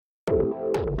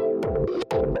Welcome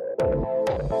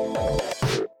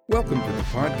to the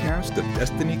podcast of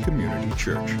Destiny Community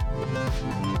Church.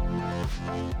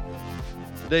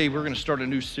 Today, we're going to start a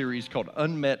new series called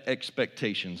Unmet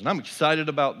Expectations, and I'm excited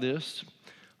about this.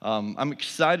 I'm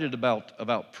excited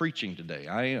about preaching today.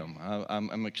 I am.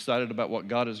 I'm excited about what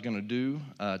God is going to do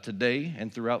today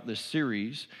and throughout this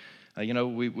series.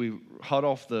 We hot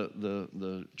off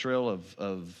the trail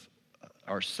of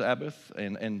our Sabbath,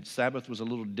 and Sabbath was a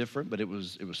little different, but it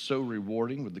was so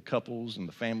rewarding with the couples and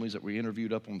the families that we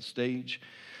interviewed up on the stage.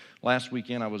 Last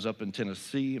weekend, I was up in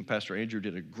Tennessee, and Pastor Andrew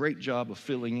did a great job of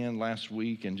filling in last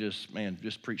week and just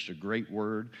preached a great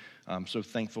word. I'm so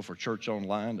thankful for Church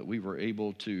Online that we were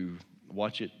able to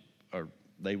watch it, or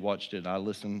they watched it. I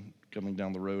listened coming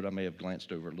down the road. I may have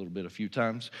glanced over it a few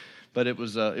times, but it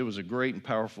was a great and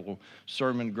powerful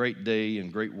sermon, great day,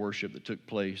 and great worship that took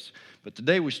place. But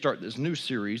today we start this new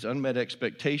series, Unmet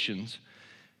Expectations.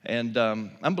 And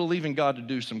I'm believing God to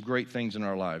do some great things in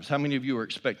our lives. How many of you are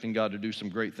expecting God to do some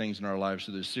great things in our lives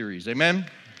through this series? Amen?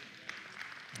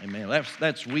 Amen.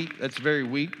 That's weak. That's very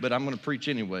weak, but I'm going to preach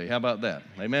anyway. How about that?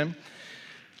 Amen?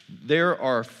 There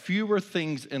are fewer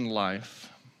things in life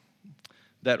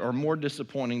that are more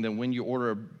disappointing than when you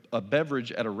order a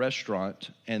beverage at a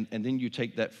restaurant and then you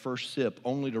take that first sip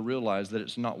only to realize that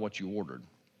it's not what you ordered.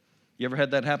 You ever had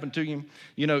that happen to you?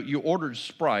 You know, you ordered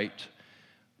Sprite,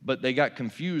 but they got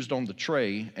confused on the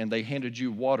tray and they handed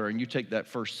you water, and you take that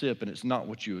first sip and it's not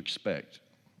what you expect.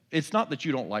 It's not that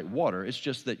you don't like water, it's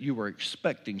just that you were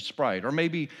expecting Sprite. Or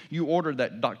maybe you ordered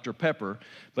that Dr. Pepper,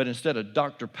 but instead of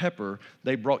Dr. Pepper,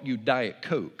 they brought you Diet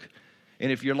Coke.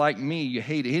 And if you're like me, you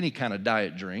hate any kind of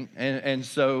diet drink. And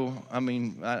so, I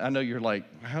mean, I know you're like,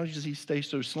 how does he stay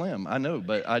so slim? I know,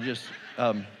 but I just,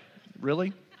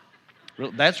 really?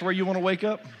 That's where you want to wake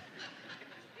up?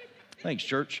 Thanks,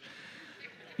 church.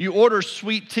 You order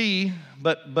sweet tea,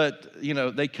 but you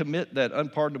know, they commit that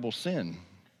unpardonable sin.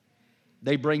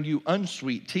 They bring you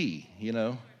unsweet tea, you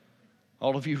know.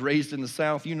 All of you raised in the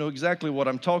South, you know exactly what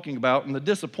I'm talking about. And the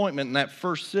disappointment in that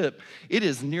first sip, it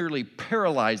is nearly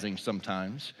paralyzing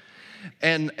sometimes.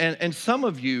 And some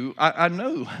of you, I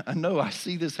know I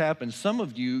see this happen. Some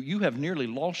of you have nearly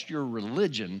lost your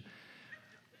religion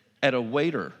at a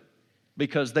waiter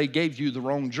because they gave you the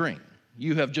wrong drink.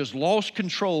 You have just lost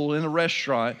control in a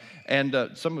restaurant, and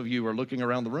some of you are looking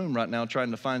around the room right now trying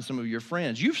to find some of your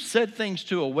friends. You've said things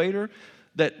to a waiter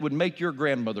that would make your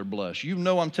grandmother blush. You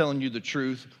know I'm telling you the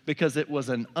truth because it was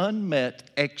an unmet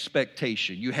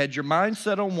expectation. You had your mind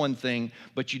set on one thing,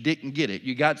 but you didn't get it.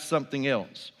 You got something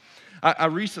else. I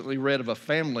recently read of a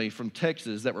family from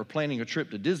Texas that were planning a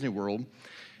trip to Disney World,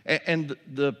 and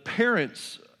the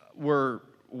parents were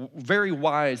very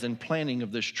wise in planning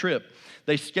of this trip.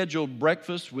 They scheduled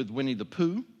breakfast with Winnie the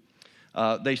Pooh.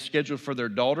 They scheduled for their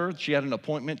daughter. She had an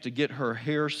appointment to get her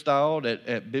hair styled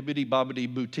at Bibbidi Bobbidi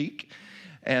Boutique.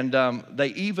 And they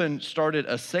even started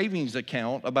a savings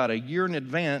account about a year in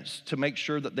advance to make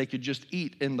sure that they could just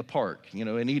eat in the park, you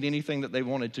know, and eat anything that they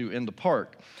wanted to in the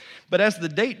park. But as the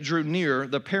date drew near,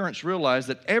 the parents realized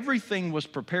that everything was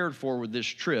prepared for with this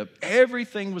trip.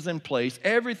 Everything was in place.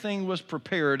 Everything was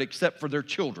prepared except for their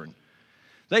children.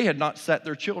 They had not sat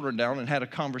their children down and had a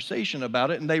conversation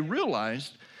about it, and they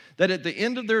realized that at the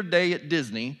end of their day at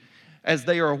Disney, as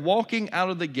they are walking out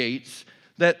of the gates,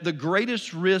 that the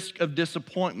greatest risk of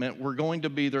disappointment were going to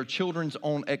be their children's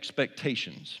own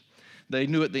expectations. They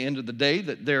knew at the end of the day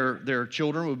that their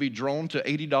children would be drawn to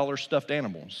 $80 stuffed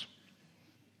animals,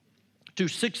 to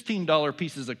 $16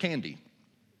 pieces of candy,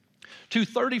 to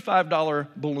 $35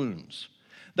 balloons.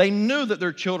 They knew that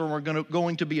their children were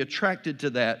going to be attracted to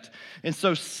that. And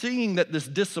so seeing that this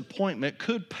disappointment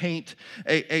could paint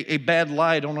a bad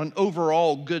light on an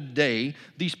overall good day,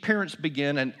 these parents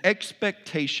began an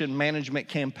expectation management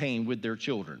campaign with their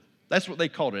children. That's what they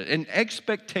called it, an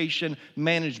expectation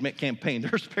management campaign.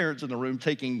 There's parents in the room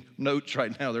taking notes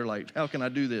right now. They're like, how can I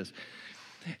do this?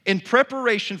 In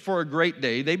preparation for a great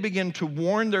day, they began to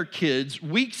warn their kids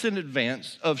weeks in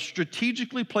advance of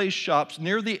strategically placed shops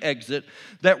near the exit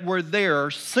that were there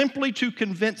simply to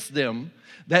convince them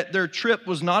that their trip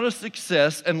was not a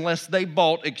success unless they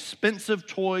bought expensive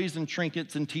toys and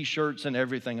trinkets and t-shirts and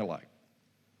everything alike.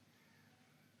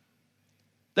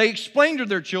 They explained to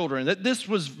their children that this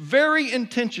was very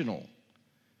intentional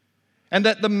and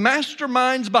that the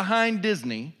masterminds behind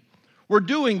Disney were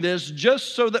doing this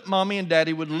just so that mommy and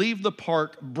daddy would leave the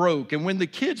park broke. And when the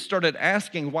kids started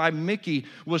asking why Mickey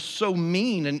was so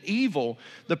mean and evil,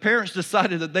 the parents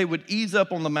decided that they would ease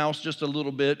up on the mouse just a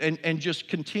little bit and just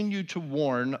continue to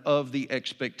warn of the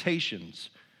expectations.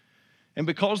 And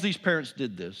because these parents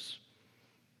did this,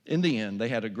 in the end, they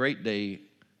had a great day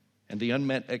and the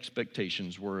unmet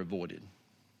expectations were avoided.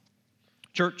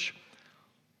 Church,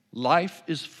 life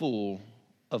is full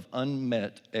of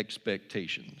unmet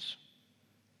expectations.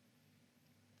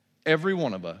 Every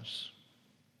one of us,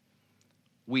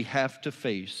 we have to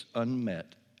face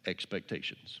unmet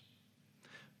expectations.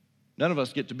 None of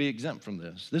us get to be exempt from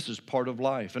this. This is part of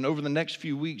life. And over the next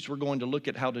few weeks, we're going to look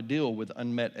at how to deal with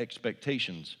unmet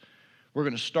expectations. We're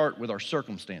going to start with our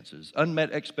circumstances,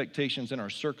 unmet expectations in our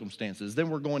circumstances. Then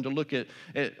we're going to look at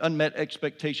unmet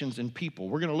expectations in people.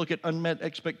 We're going to look at unmet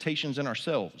expectations in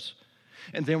ourselves.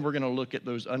 And then we're going to look at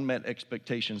those unmet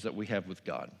expectations that we have with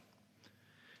God.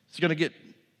 It's going to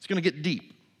get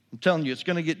deep. I'm telling you, it's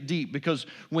going to get deep, because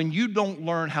when you don't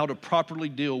learn how to properly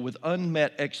deal with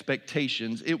unmet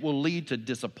expectations, it will lead to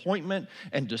disappointment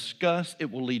and disgust.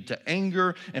 It will lead to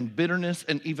anger and bitterness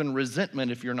and even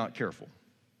resentment if you're not careful.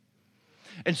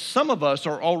 And some of us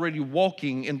are already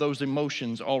walking in those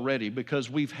emotions already because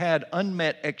we've had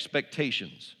unmet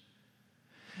expectations.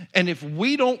 And if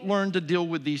we don't learn to deal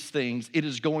with these things, it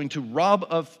is going to rob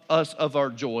us of our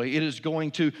joy. It is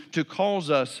going to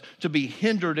cause us to be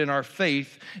hindered in our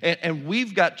faith. And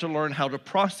we've got to learn how to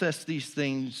process these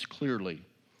things clearly.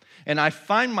 And I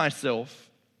find myself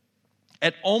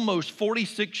at almost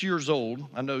 46 years old.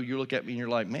 I know you look at me and you're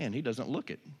like, man, he doesn't look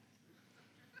it.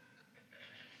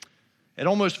 At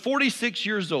almost 46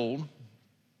 years old,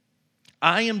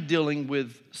 I am dealing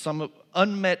with some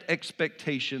unmet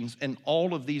expectations in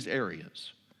all of these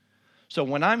areas. So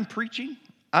when I'm preaching,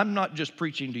 I'm not just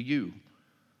preaching to you.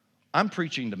 I'm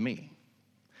preaching to me.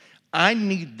 I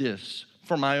need this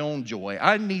for my own joy.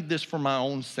 I need this for my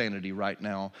own sanity right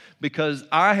now, because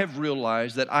I have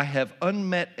realized that I have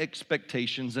unmet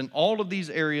expectations in all of these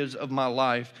areas of my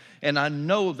life, and I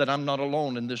know that I'm not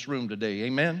alone in this room today.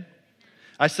 Amen?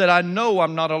 I said, I know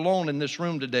I'm not alone in this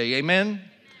room today. Amen?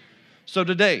 So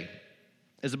today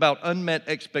is about unmet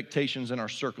expectations in our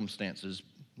circumstances.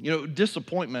 You know,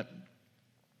 disappointment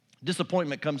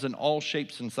comes in all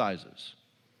shapes and sizes.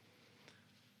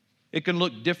 It can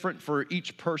look different for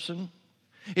each person.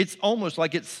 It's almost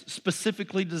like it's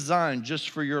specifically designed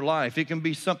just for your life. It can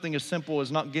be something as simple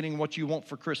as not getting what you want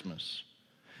for Christmas.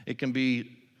 It can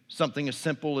be something as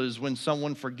simple as when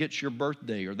someone forgets your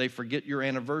birthday or they forget your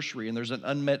anniversary, and there's an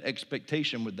unmet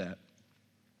expectation with that.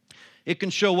 It can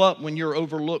show up when you're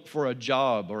overlooked for a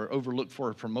job or overlooked for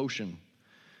a promotion.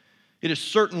 It is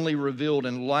certainly revealed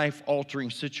in life-altering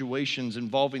situations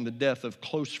involving the death of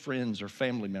close friends or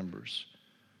family members.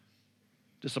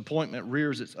 Disappointment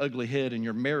rears its ugly head in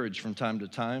your marriage from time to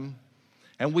time,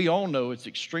 and we all know it's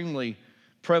extremely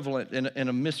prevalent in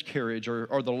a miscarriage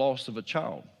or the loss of a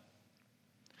child.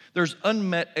 There's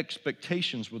unmet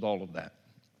expectations with all of that.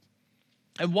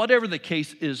 And whatever the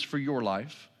case is for your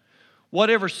life,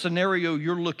 whatever scenario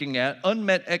you're looking at,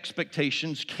 unmet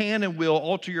expectations can and will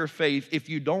alter your faith if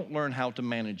you don't learn how to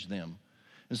manage them.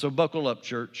 And so buckle up,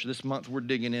 church. This month we're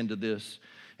digging into this,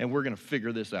 and we're going to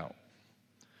figure this out.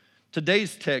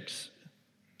 Today's text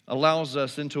allows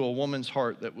us into a woman's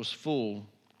heart that was full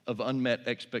of unmet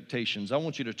expectations. I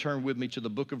want you to turn with me to the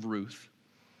book of Ruth.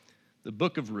 The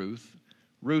book of Ruth.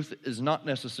 Ruth is not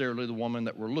necessarily the woman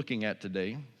that we're looking at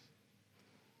today,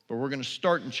 but we're going to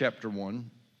start in chapter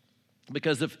 1,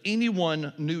 because if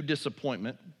anyone knew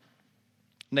disappointment,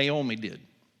 Naomi did.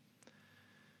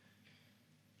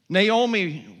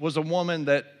 Naomi was a woman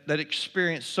that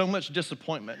experienced so much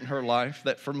disappointment in her life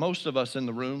that for most of us in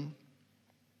the room,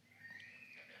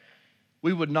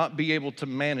 we would not be able to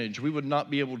manage, we would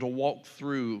not be able to walk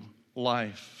through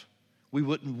life. We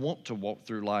wouldn't want to walk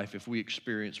through life if we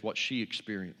experienced what she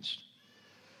experienced.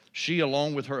 She,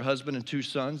 along with her husband and 2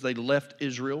 sons, they left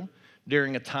Israel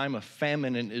during a time of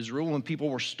famine in Israel when people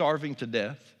were starving to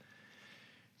death.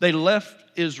 They left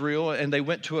Israel and they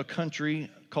went to a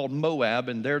country called Moab,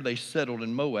 and there they settled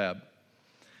in Moab.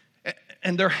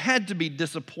 And there had to be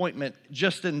disappointment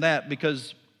just in that,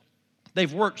 because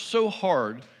they've worked so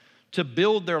hard to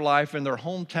build their life in their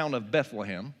hometown of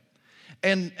Bethlehem.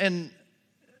 And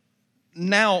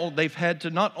now they've had to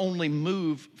not only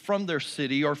move from their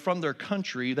city or from their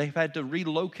country, they've had to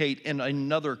relocate in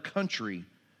another country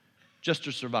just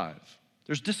to survive.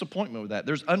 There's disappointment with that.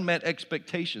 There's unmet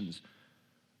expectations.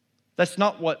 That's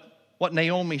not what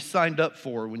Naomi signed up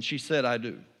for when she said, I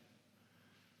do.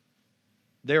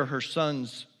 There her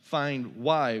sons find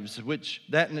wives, which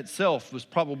that in itself was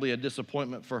probably a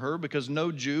disappointment for her, because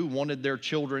no Jew wanted their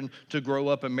children to grow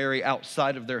up and marry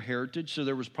outside of their heritage, so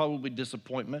there was probably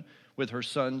disappointment with her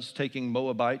sons taking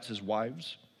Moabites as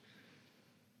wives.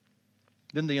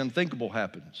 Then the unthinkable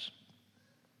happens.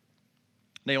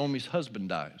 Naomi's husband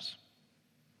dies.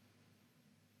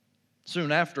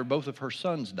 Soon after, both of her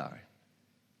sons die.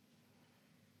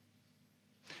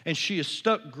 And she is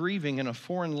stuck grieving in a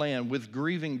foreign land with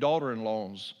grieving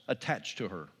daughter-in-laws attached to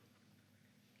her.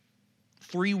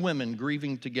 3 women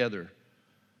grieving together.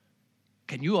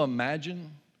 Can you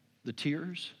imagine the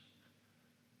tears?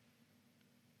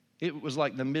 It was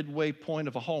like the midway point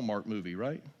of a Hallmark movie,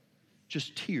 right?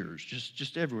 Just tears,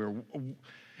 just everywhere.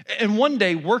 And one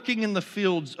day, working in the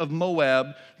fields of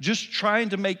Moab, just trying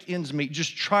to make ends meet,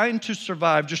 just trying to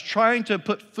survive, just trying to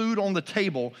put food on the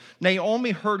table,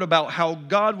 Naomi heard about how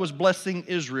God was blessing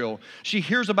Israel. She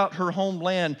hears about her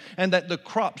homeland and that the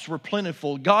crops were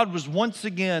plentiful. God was once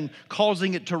again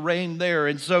causing it to rain there.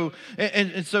 And so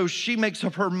she makes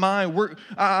up her mind,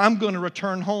 I'm going to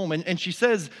return home. And she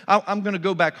says, I'm going to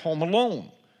go back home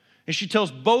alone. And she tells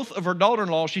both of her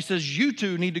daughter-in-law, she says, you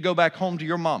two need to go back home to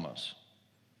your mamas.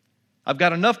 I've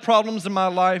got enough problems in my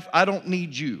life. I don't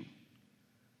need you.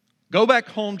 Go back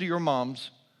home to your moms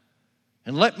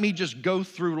and let me just go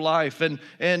through life.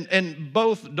 And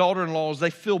both daughter-in-laws,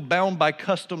 they feel bound by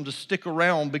custom to stick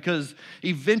around because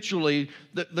eventually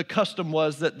the custom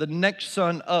was that the next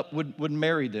son up would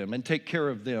marry them and take care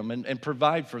of them and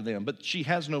provide for them. But she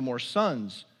has no more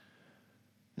sons.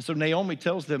 And so Naomi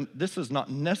tells them, this is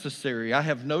not necessary. I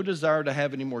have no desire to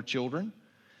have any more children.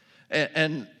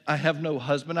 And I have no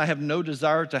husband. I have no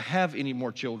desire to have any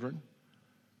more children.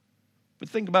 But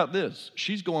think about this.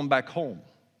 She's going back home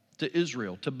to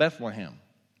Israel, to Bethlehem.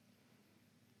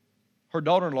 Her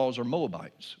daughter-in-laws are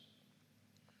Moabites.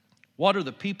 What are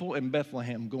the people in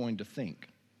Bethlehem going to think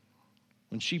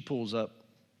when she pulls up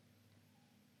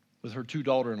with her 2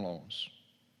 daughter-in-laws,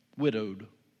 widowed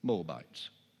Moabites?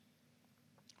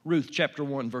 Ruth chapter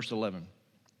 1, verse 11.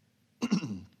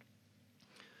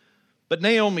 But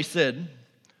Naomi said,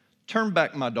 turn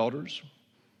back, my daughters.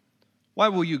 Why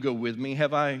will you go with me?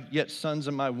 Have I yet sons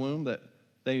in my womb that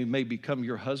they may become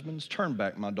your husbands? Turn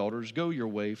back, my daughters, go your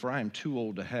way, for I am too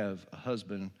old to have a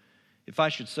husband. If I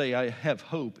should say I have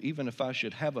hope, even if I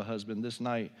should have a husband this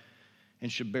night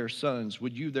and should bear sons,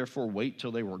 would you therefore wait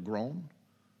till they were grown?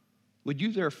 Would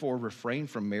you therefore refrain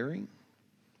from marrying?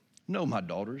 No, my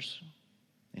daughters.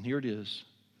 And here it is.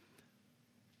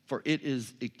 For it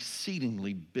is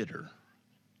exceedingly bitter.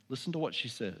 Listen to what she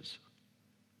says.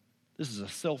 This is a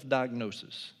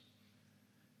self-diagnosis.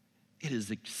 It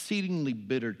is exceedingly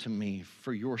bitter to me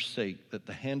for your sake that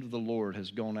the hand of the Lord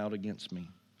has gone out against me.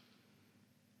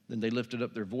 Then they lifted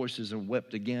up their voices and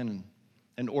wept again.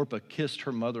 And Orpah kissed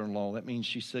her mother-in-law. That means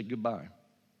she said goodbye.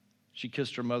 She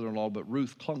kissed her mother-in-law, but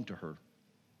Ruth clung to her.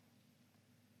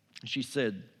 She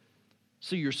said,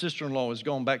 see, your sister-in-law has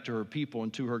gone back to her people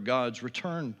and to her gods.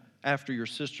 Return after your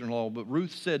sister-in-law. But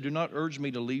Ruth said, do not urge me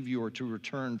to leave you or to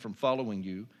return from following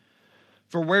you.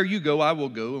 For where you go, I will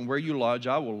go, and where you lodge,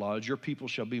 I will lodge. Your people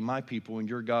shall be my people, and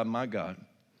your God, my God.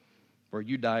 Where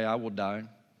you die, I will die,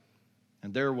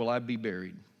 and there will I be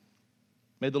buried.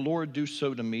 May the Lord do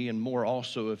so to me, and more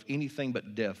also, if anything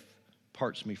but death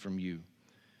parts me from you.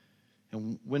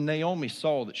 And when Naomi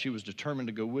saw that she was determined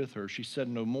to go with her, she said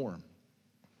no more.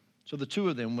 So the 2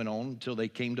 of them went on until they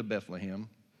came to Bethlehem.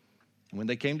 And when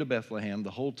they came to Bethlehem, the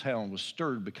whole town was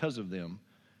stirred because of them.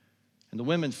 And the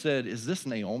women said, is this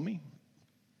Naomi?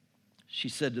 She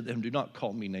said to them, do not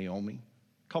call me Naomi.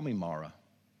 Call me Mara,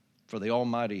 for the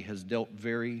Almighty has dealt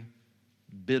very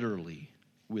bitterly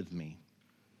with me.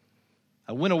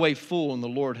 I went away full, and the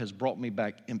Lord has brought me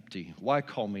back empty. Why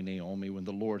call me Naomi when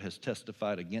the Lord has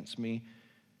testified against me,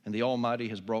 and the Almighty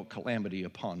has brought calamity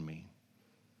upon me?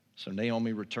 So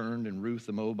Naomi returned, and Ruth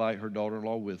the Moabite, her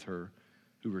daughter-in-law, with her,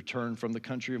 who returned from the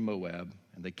country of Moab,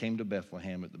 and they came to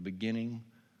Bethlehem at the beginning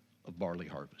of barley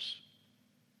harvest.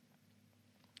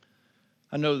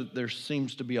 I know that there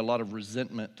seems to be a lot of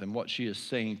resentment in what she is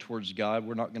saying towards God.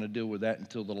 We're not going to deal with that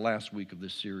until the last week of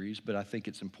this series, but I think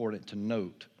it's important to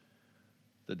note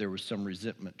that there was some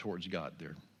resentment towards God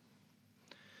there.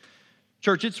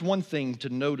 Church, it's one thing to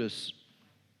notice,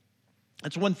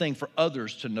 it's one thing for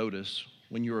others to notice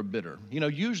when you're bitter. You know,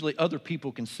 usually other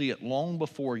people can see it long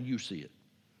before you see it.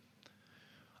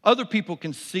 Other people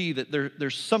can see that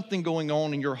there's something going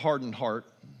on in your hardened heart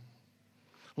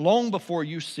long before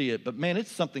you see it. But man,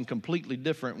 it's something completely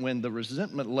different when the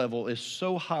resentment level is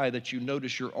so high that you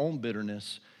notice your own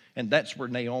bitterness, and that's where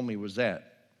Naomi was at.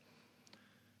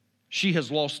 She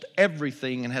has lost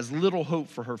everything and has little hope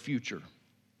for her future.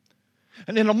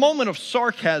 And in a moment of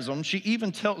sarcasm, she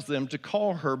even tells them to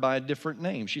call her by a different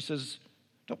name. She says,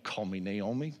 don't call me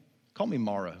Naomi, call me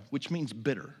Mara, which means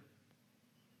bitter.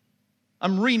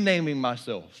 I'm renaming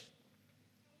myself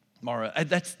Mara.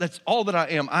 That's all that I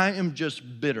am. I am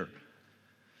just bitter.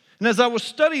 And as I was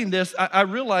studying this, I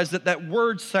realized that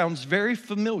word sounds very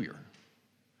familiar.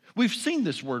 We've seen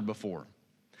this word before.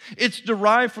 It's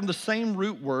derived from the same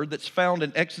root word that's found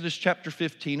in Exodus chapter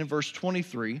 15 and verse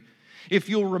 23. If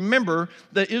you'll remember,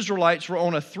 the Israelites were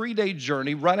on a 3-day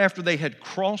journey right after they had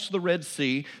crossed the Red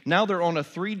Sea. Now they're on a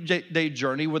 3-day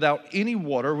journey without any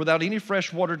water, without any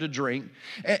fresh water to drink.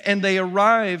 And they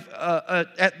arrive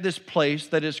at this place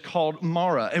that is called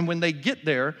Marah. And when they get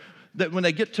there, when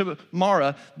they get to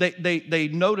Marah, they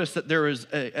notice that there is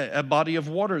a body of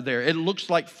water there. It looks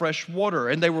like fresh water.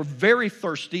 And they were very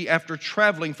thirsty after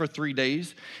traveling for 3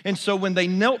 days. And so when they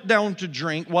knelt down to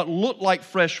drink what looked like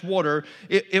fresh water,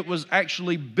 it was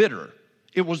actually bitter.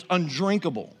 It was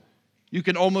undrinkable. You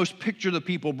can almost picture the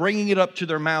people bringing it up to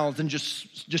their mouths and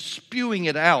just spewing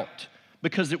it out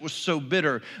because it was so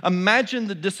bitter. Imagine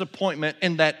the disappointment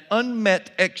and that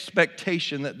unmet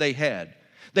expectation that they had.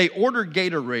 They ordered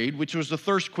Gatorade, which was the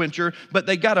thirst quencher, but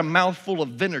they got a mouthful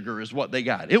of vinegar is what they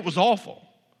got. It was awful.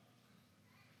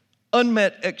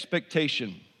 Unmet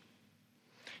expectation.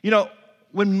 You know,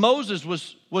 when Moses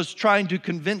was trying to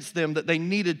convince them that they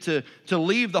needed to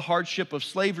leave the hardship of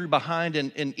slavery behind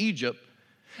in Egypt,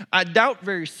 I doubt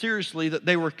very seriously that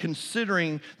they were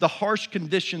considering the harsh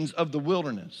conditions of the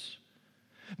wilderness.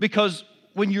 Because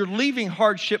when you're leaving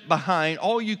hardship behind,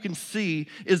 all you can see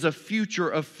is a future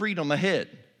of freedom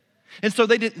ahead. And so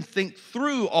they didn't think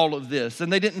through all of this,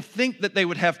 and they didn't think that they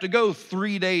would have to go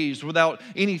 3 days without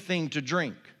anything to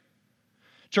drink.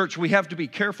 Church, we have to be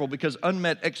careful because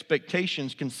unmet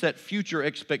expectations can set future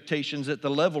expectations at the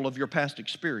level of your past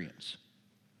experience.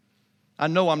 I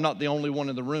know I'm not the only one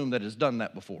in the room that has done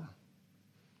that before.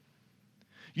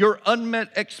 Your unmet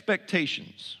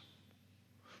expectations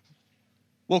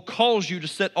will cause you to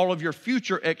set all of your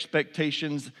future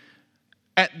expectations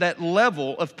at that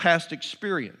level of past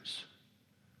experience.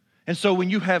 And so when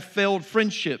you have failed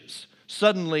friendships,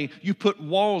 suddenly you put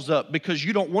walls up because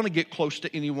you don't want to get close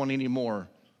to anyone anymore.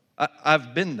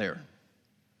 I've been there.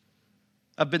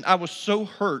 I was so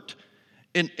hurt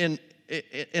in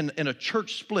a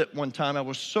church split one time. I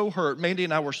was so hurt. Mandy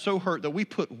and I were so hurt that we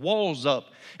put walls up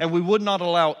and we would not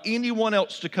allow anyone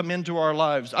else to come into our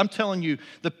lives. I'm telling you,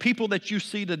 the people that you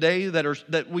see today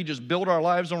that we just build our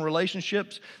lives on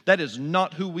relationships, that is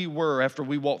not who we were after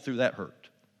we walked through that hurt.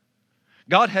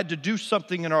 God had to do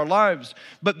something in our lives,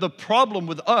 but the problem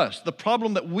with us, the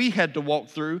problem that we had to walk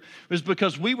through was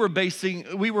because we were basing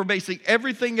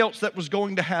everything else that was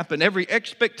going to happen, every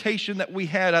expectation that we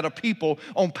had out of people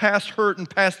on past hurt and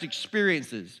past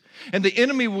experiences. And the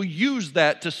enemy will use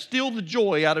that to steal the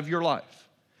joy out of your life.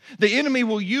 The enemy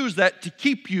will use that to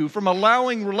keep you from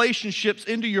allowing relationships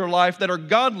into your life that are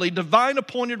godly, divine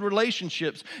appointed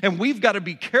relationships. And we've got to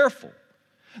be careful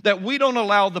that we don't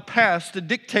allow the past to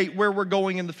dictate where we're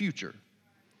going in the future.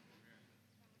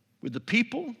 With the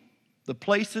people, the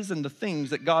places, and the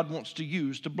things that God wants to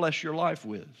use to bless your life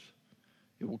with.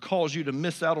 It will cause you to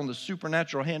miss out on the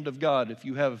supernatural hand of God if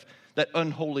you have that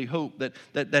unholy hope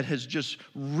that has just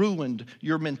ruined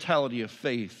your mentality of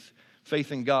faith.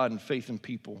 Faith in God and faith in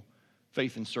people,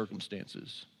 faith in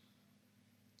circumstances.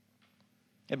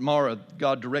 At Marah,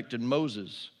 God directed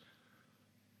Moses.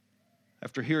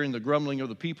 After hearing the grumbling of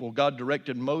the people, God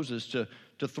directed Moses to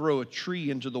throw a tree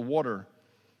into the water.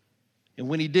 And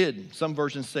when he did, some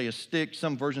versions say a stick,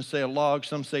 some versions say a log,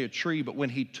 some say a tree. But when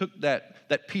he took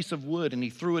that piece of wood and he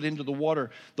threw it into the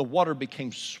water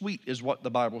became sweet, is what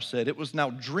the Bible said. It was now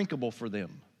drinkable for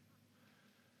them.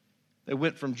 They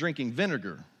went from drinking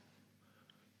vinegar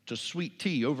to sweet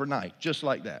tea overnight, just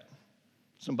like that.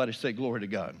 Somebody say glory to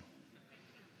God.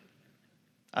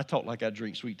 I talk like I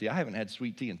drink sweet tea. I haven't had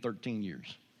sweet tea in 13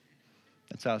 years.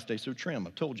 That's how I stay so trim.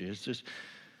 I've told you. It's just,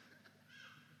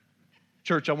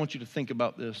 church, I want you to think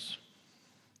about this.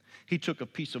 He took a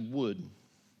piece of wood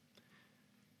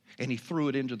and he threw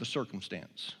it into the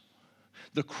circumstance.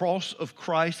 The cross of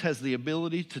Christ has the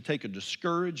ability to take a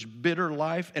discouraged, bitter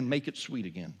life and make it sweet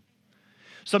again.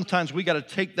 Sometimes we got to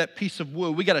take that piece of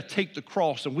wood, we got to take the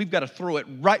cross, and we've got to throw it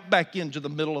right back into the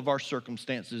middle of our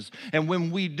circumstances. And when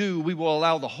we do, we will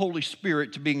allow the Holy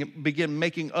Spirit to begin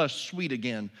making us sweet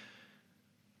again.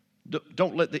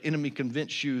 Don't let the enemy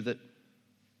convince you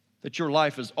that your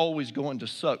life is always going to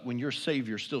suck when your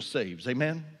Savior still saves.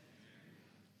 Amen?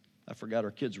 I forgot our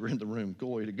kids were in the room.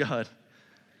 Glory to God.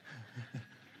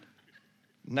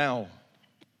 Now,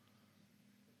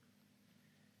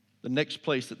 the next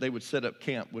place that they would set up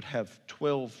camp would have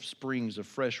 12 springs of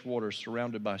fresh water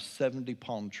surrounded by 70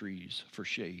 palm trees for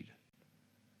shade.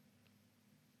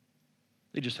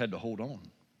 They just had to hold on.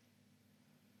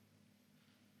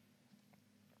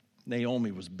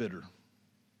 Naomi was bitter.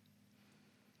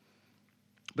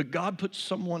 But God put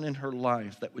someone in her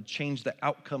life that would change the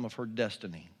outcome of her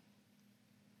destiny.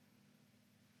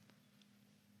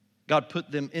 God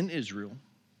put them in Israel,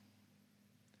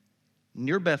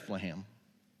 near Bethlehem,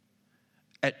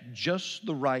 at just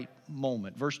the right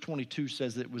moment. Verse 22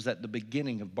 says it was at the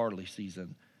beginning of barley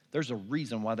season. There's a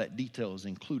reason why that detail is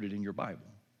included in your Bible.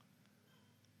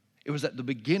 It was at the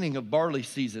beginning of barley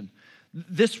season.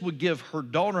 This would give her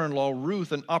daughter-in-law,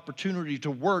 Ruth, an opportunity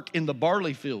to work in the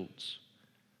barley fields.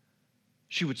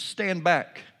 She would stand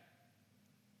back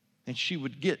and she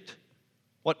would get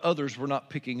what others were not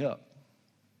picking up.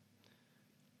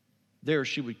 There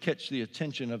she would catch the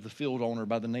attention of the field owner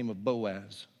by the name of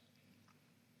Boaz.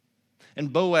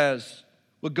 And Boaz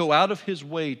would go out of his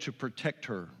way to protect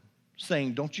her,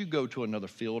 saying, don't you go to another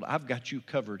field. I've got you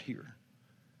covered here.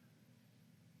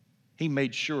 He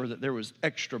made sure that there was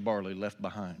extra barley left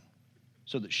behind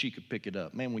so that she could pick it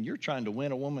up. Man, when you're trying to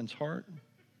win a woman's heart,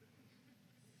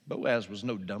 Boaz was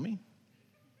no dummy.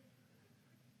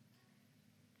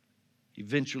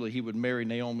 Eventually, he would marry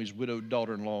Naomi's widowed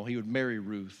daughter-in-law. He would marry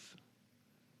Ruth.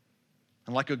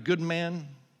 And like a good man,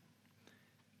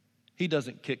 he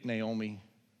doesn't kick Naomi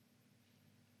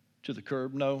to the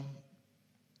curb, no.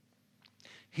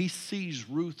 He sees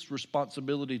Ruth's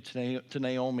responsibility to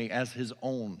Naomi as his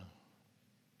own.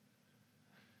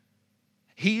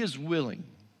 He is willing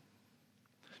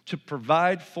to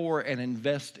provide for and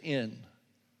invest in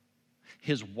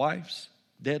his wife's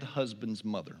dead husband's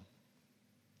mother.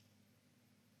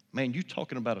 Man, you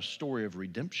talking about a story of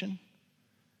redemption?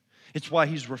 It's why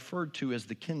he's referred to as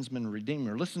the kinsman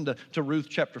redeemer. Listen to Ruth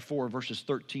chapter 4, verses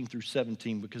 13 through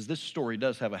 17, because this story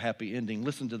does have a happy ending.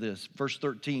 Listen to this, verse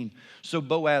 13. So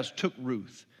Boaz took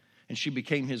Ruth, and she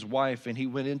became his wife, and he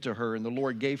went into her, and the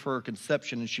Lord gave her a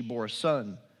conception, and she bore a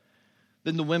son.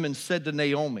 Then the women said to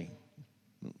Naomi,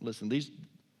 listen, these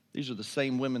are the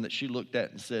same women that she looked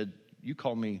at and said, you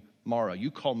call me Mara, you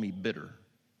call me bitter.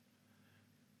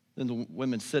 Then the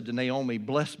women said to Naomi,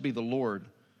 blessed be the Lord,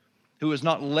 who has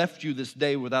not left you this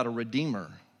day without a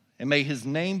redeemer, and may his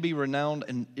name be renowned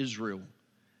in Israel.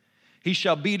 He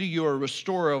shall be to you a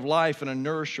restorer of life and a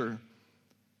nourisher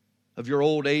of your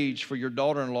old age, for your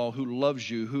daughter-in-law who loves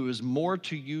you, who is more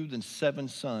to you than 7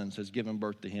 sons, has given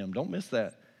birth to him. Don't miss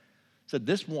that. Said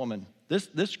this woman,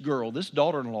 this girl, this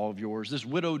daughter-in-law of yours, this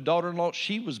widowed daughter-in-law,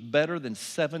 she was better than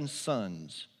 7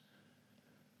 sons.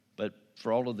 But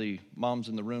for all of the moms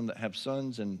in the room that have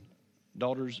sons and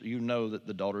daughters, you know that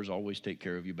the daughters always take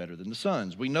care of you better than the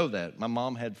sons. We know that. My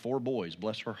mom had 4 boys,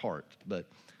 bless her heart. But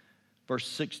verse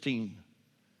 16,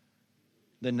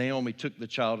 then Naomi took the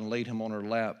child and laid him on her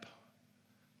lap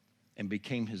and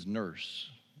became his nurse.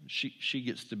 She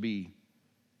gets to be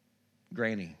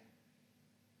Granny,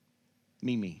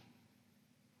 Mimi,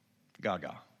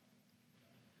 Gaga.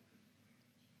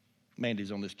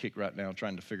 Mandy's on this kick right now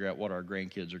trying to figure out what our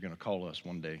grandkids are going to call us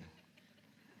one day.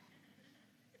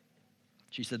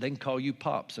 She said, they can call you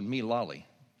Pops and me Lolly.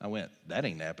 I went, that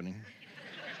ain't happening.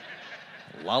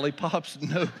 Lollipops?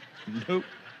 Nope,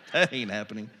 that ain't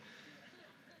happening.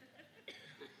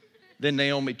 Then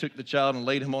Naomi took the child and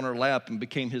laid him on her lap and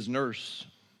became his nurse.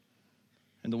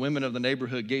 And the women of the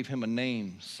neighborhood gave him a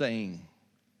name, saying,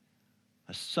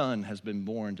 a son has been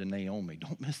born to Naomi.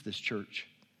 Don't miss this, church.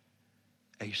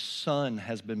 A son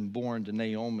has been born to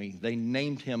Naomi. They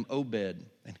named him Obed.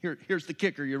 And here's the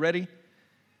kicker. You ready?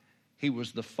 He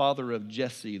was the father of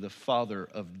Jesse, the father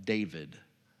of David,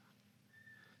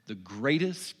 the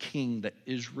greatest king that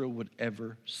Israel would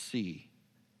ever see.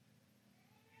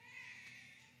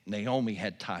 Naomi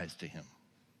had ties to him.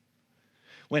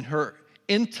 When her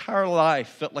entire life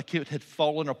felt like it had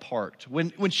fallen apart,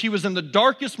 when she was in the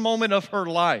darkest moment of her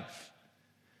life,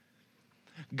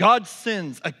 God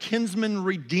sends a kinsman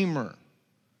redeemer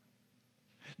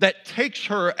that takes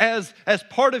her as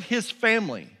part of his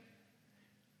family,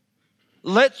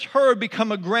 lets her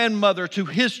become a grandmother to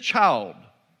his child.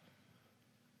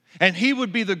 And he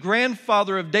would be the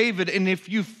grandfather of David. And if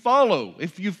you follow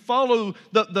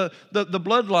the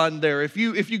bloodline there, if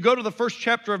you go to the first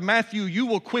chapter of Matthew, you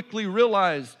will quickly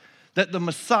realize that the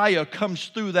Messiah comes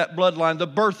through that bloodline. The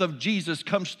birth of Jesus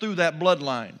comes through that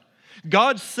bloodline.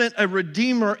 God sent a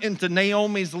redeemer into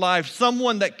Naomi's life,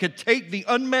 someone that could take the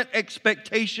unmet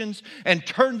expectations and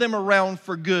turn them around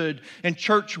for good. And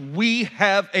church, we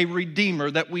have a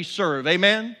redeemer that we serve.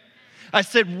 Amen? I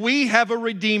said, we have a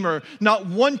redeemer. Not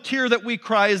one tear that we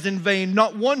cry is in vain.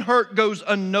 Not one hurt goes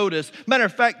unnoticed. Matter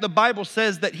of fact, the Bible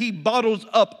says that he bottles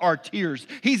up our tears.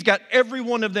 He's got every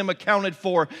one of them accounted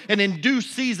for. And in due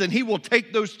season, he will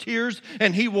take those tears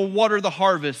and he will water the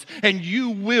harvest. And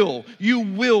you will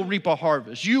reap a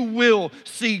harvest. You will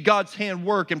see God's hand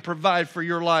work and provide for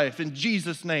your life. In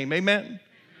Jesus' name, amen?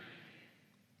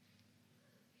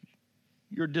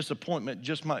 Your disappointment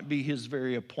just might be his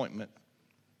very appointment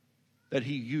that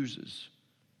He uses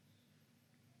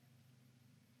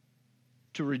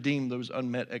to redeem those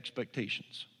unmet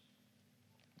expectations.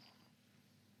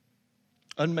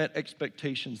 Unmet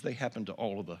expectations, they happen to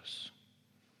all of us.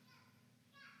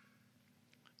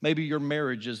 Maybe your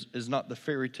marriage is not the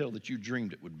fairy tale that you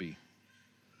dreamed it would be.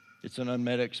 It's an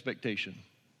unmet expectation.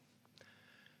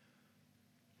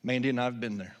 Mandy and I have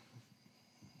been there.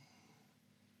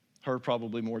 Her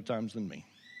probably more times than me.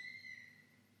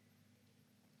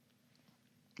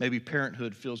 Maybe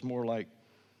parenthood feels more like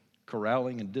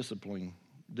corralling and disciplining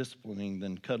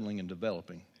than cuddling and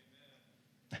developing.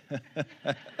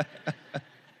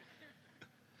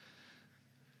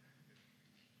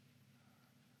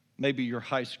 Maybe your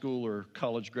high school or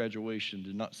college graduation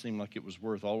did not seem like it was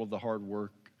worth all of the hard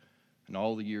work and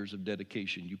all the years of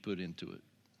dedication you put into it.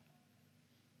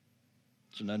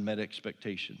 It's an unmet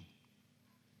expectation.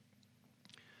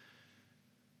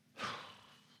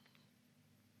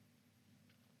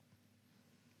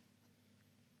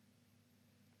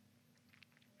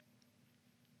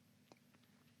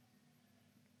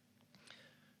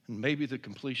 And maybe the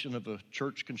completion of a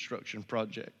church construction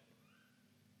project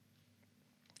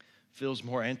feels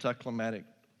more anticlimactic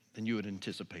than you had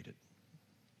anticipated.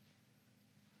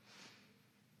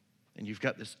 And you've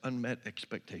got this unmet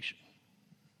expectation.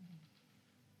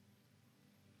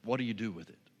 What do you do with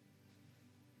it?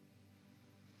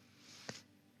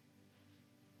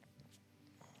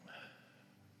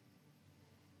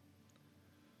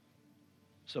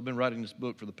 So I've been writing this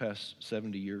book for the past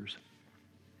 70 years.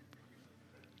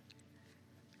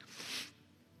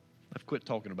 I've quit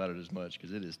talking about it as much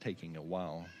because it is taking a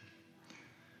while.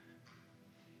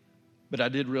 But I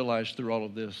did realize through all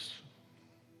of this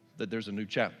that there's a new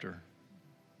chapter.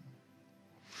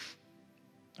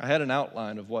 I had an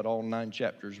outline of what all 9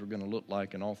 chapters were going to look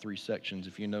like in all 3 sections.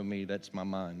 If you know me, that's my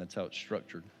mind. That's how it's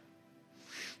structured.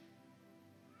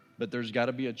 But there's got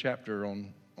to be a chapter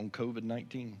on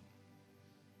COVID-19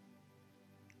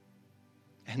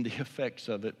 and the effects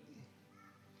of it.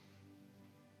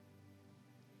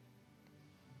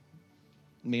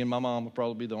 Me and my mom will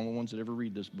probably be the only ones that ever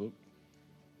read this book.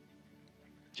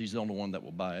 She's the only one that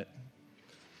will buy it.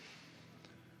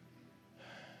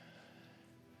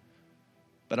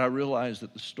 But I realize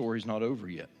that the story's not over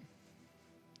yet.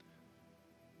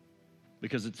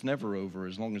 Because it's never over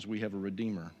as long as we have a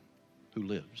Redeemer who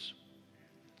lives.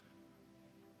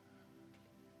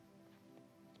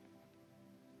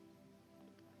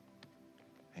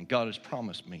 And God has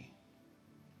promised me,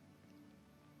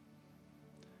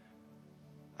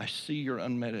 I see your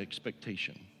unmet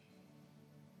expectation.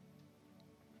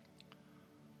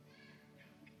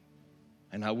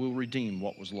 And I will redeem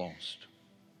what was lost.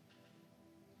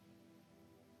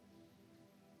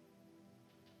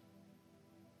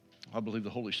 I believe the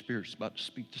Holy Spirit's about to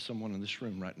speak to someone in this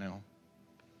room right now.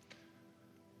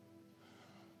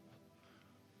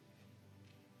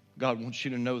 God wants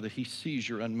you to know that He sees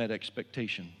your unmet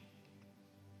expectation.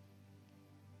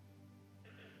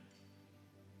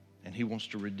 And He wants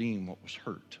to redeem what was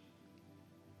hurt.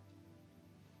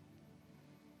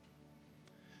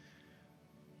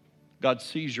 God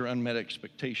sees your unmet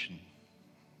expectation.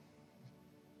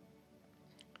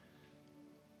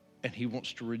 And He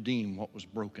wants to redeem what was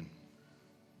broken.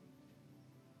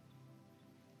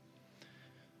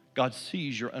 God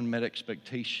sees your unmet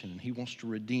expectation. He wants to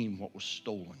redeem what was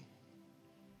stolen.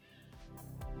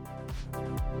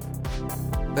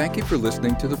 Thank you for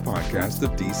listening to the podcast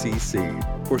of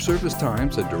DCC. For service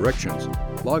times and directions,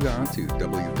 log on to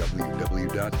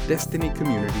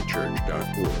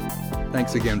www.destinycommunitychurch.org.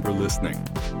 Thanks again for listening.